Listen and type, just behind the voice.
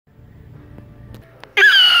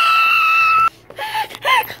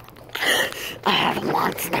I have a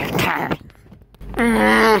monster turn.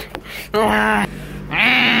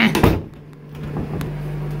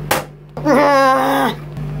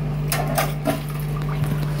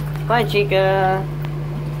 Bye, Chica.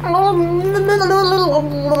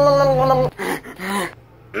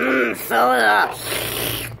 Soda.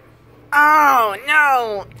 Oh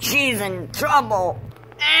no, she's in trouble.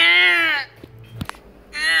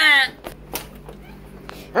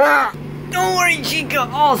 Don't worry, Chica,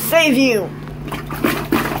 I'll save you.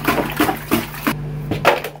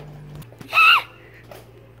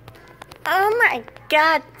 Oh my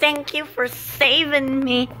God, thank you for saving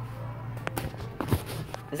me.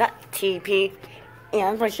 Is that TP? Yeah,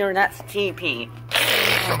 I'm pretty sure that's TP.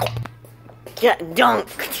 Get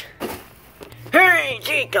dunked. Hey,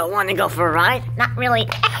 Chica, wanna go for a ride? Not really.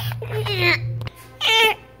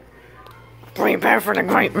 Prepare for the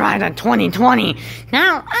great ride of 2020.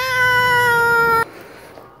 Now.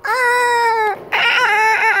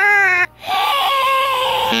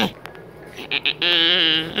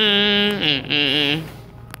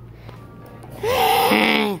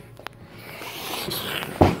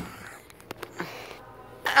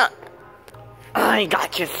 I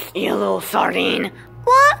got you, you little sardine.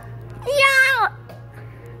 What? Yeah.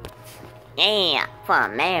 Yeah, for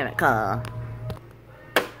America.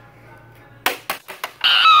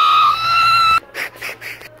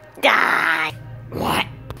 Die. What?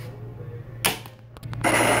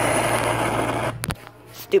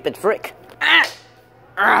 Stupid frick.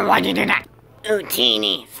 Why'd you do that? Ooh,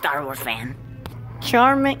 teeny Star Wars fan.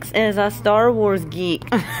 Charmix is a Star Wars geek.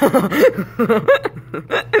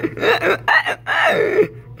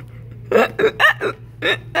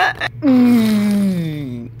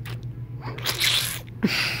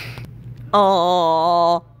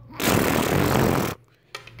 Oh,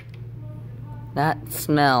 that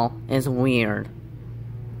smell is weird.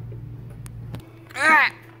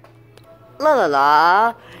 La la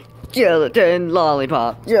la, gelatin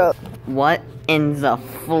lollipop. Yeah. What in the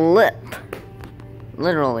flip?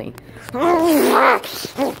 Literally. Oh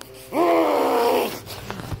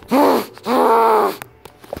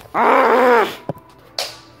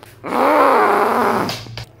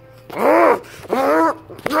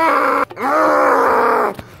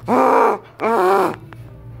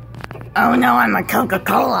no, I'm a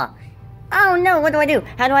Coca-Cola. Oh no, what do I do?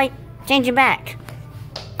 How do I change it back?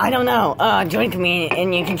 I don't know. Drink me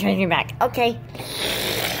and you can change me back. Okay.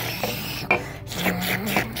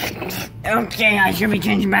 Okay, I should be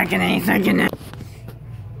changing back in any second.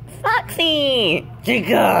 Foxy!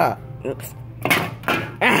 Chica! Oops.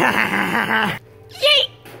 Yeet!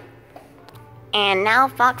 And now,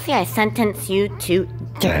 Foxy, I sentence you to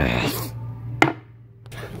death.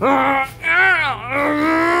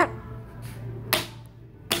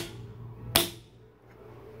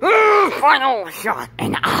 Final shot,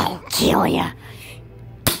 and I'll kill ya.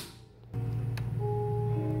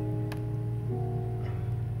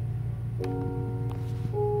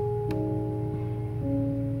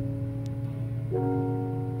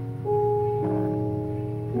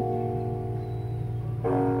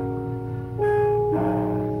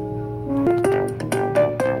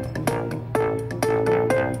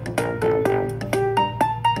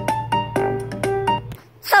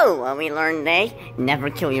 So, what we learned today, never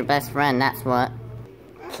kill your best friend, that's what.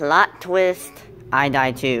 Plot twist, I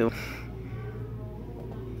died too.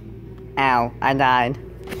 Ow, I died.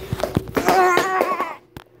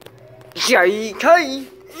 JK!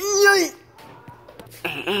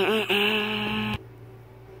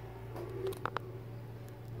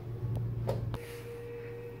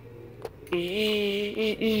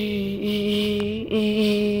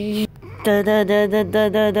 Da da da da da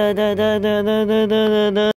da da da da da da da.